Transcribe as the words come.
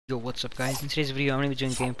Yo, what's up guys? In today's video I'm going to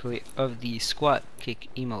be doing gameplay of the squat kick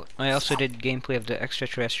emote. I also did gameplay of the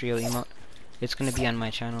extraterrestrial emote. It's going to be on my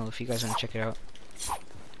channel if you guys want to check it out.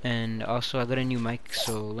 And also I got a new mic,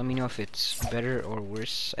 so let me know if it's better or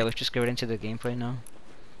worse. Let's just get right into the gameplay now.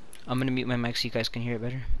 I'm going to mute my mic so you guys can hear it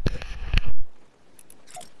better.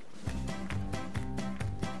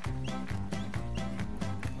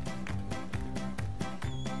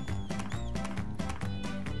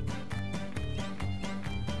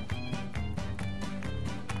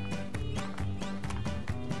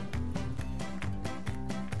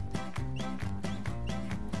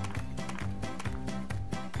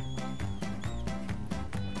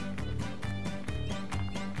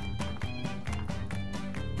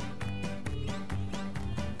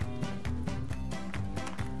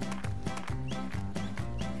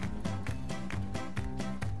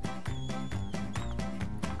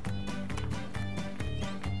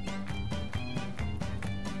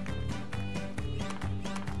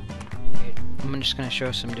 I'm just gonna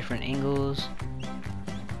show some different angles.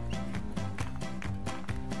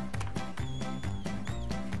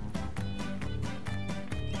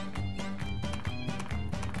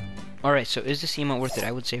 Alright, so is this emote worth it?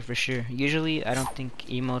 I would say for sure. Usually I don't think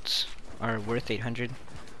emotes are worth 800.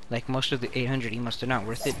 Like most of the 800 emotes, they're not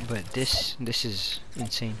worth it, but this is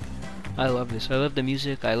insane. I love this. I love the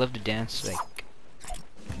music, I love the dance, like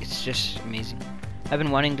it's just amazing. I've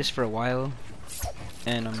been wanting this for a while,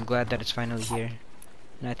 and I'm glad that it's finally here.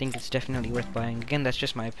 And I think it's definitely worth buying. Again, that's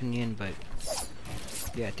just my opinion, but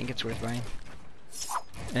yeah, I think it's worth buying.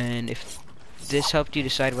 And if this helped you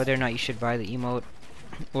decide whether or not you should buy the emote,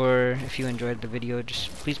 or if you enjoyed the video,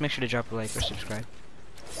 just please make sure to drop a like or subscribe.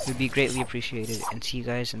 It would be greatly appreciated, and see you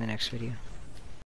guys in the next video.